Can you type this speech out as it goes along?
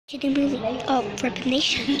To the movie of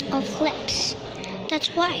repetition of lips. That's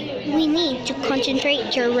why we need to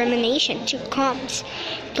concentrate your rumination to calms.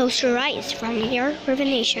 Close your eyes from your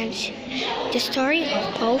ruminations. The story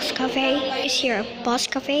of Boss Cafe is here. Boss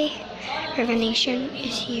Cafe rumination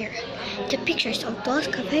is here. The pictures of Boss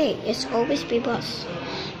Cafe is always be boss.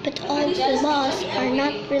 But all the boss are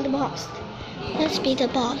not really boss. Let's be the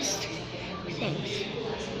boss. Things.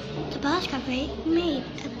 The Boss Cafe made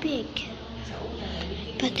a big,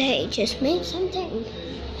 but they just made something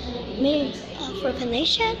made of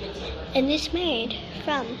rumination, and it's made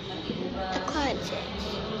from the contents.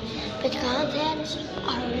 But contents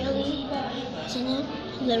are really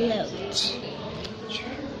in the road.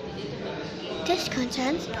 This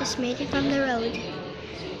content is made from the road,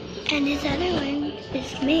 and this other one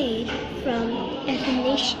is made from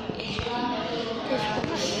evolution. This one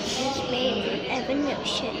is made from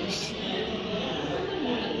evolutions.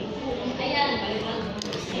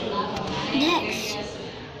 Next,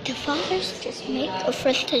 the fathers just make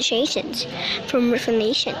representations from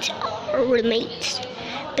ruminations or remains,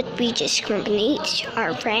 but we just ruminate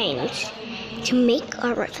our brains. To make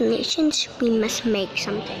our ruminations, we must make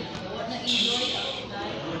something.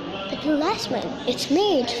 But the last one, it's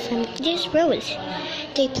made from these rows.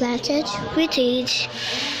 They planted with seeds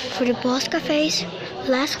for the Boss Cafe's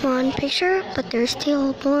last one picture, but there's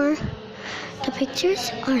still more. The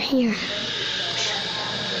pictures are here.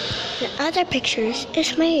 The other pictures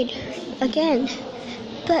is made again,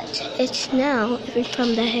 but it's now even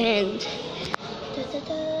from the hand.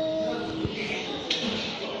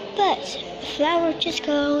 But the flower just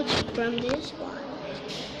goes from this one.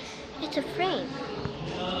 It's a frame.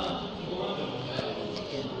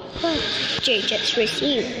 But they just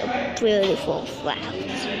received a beautiful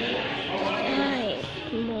flowers.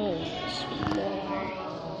 5 more.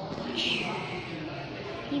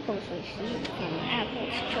 People receive from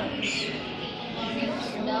apples choice.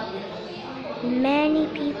 Many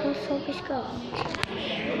people focus gold,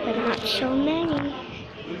 but not so many.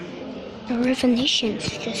 The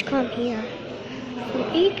revelations just come here for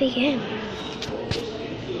 8 p.m.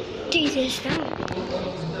 This is now.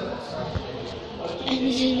 And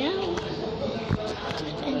this is now.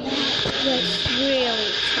 And that was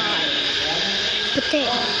really tired. But they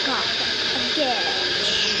got again.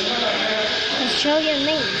 Let's show your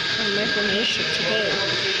name from Reformation today.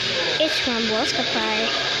 It's from Boss Cafe.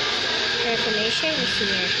 Reformation is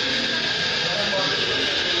here.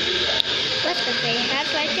 Boss Cafe has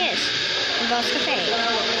like this. Boss Cafe.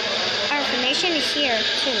 Our Reformation is here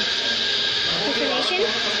too. Reformation,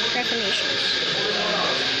 Reformations.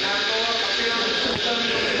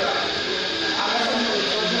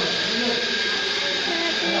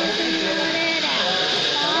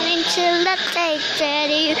 Until the day that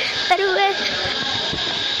you better work.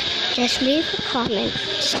 Just leave a comment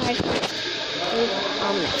beside me. Leave a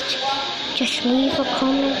comment. Just leave a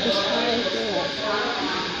comment beside me.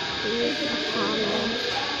 Leave a comment.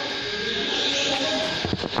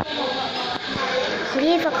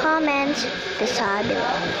 Leave a comment beside me.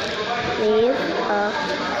 Leave a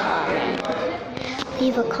comment.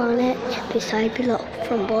 Leave a comment beside below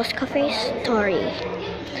from Boss Cafe's story.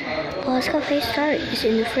 Boss Cafe's story is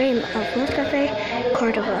in the frame of Boss Cafe,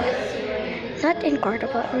 Cordova. Not in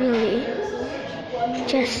Cordova, really.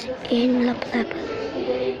 Just in Lapu-Lapu.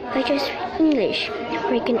 I just speak English if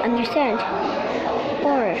we can understand.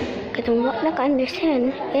 Or, kung wala ka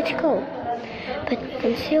understand, let's go. But we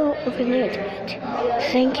can still overlook it.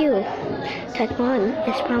 Thank you. That one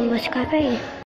is from Boss Cafe.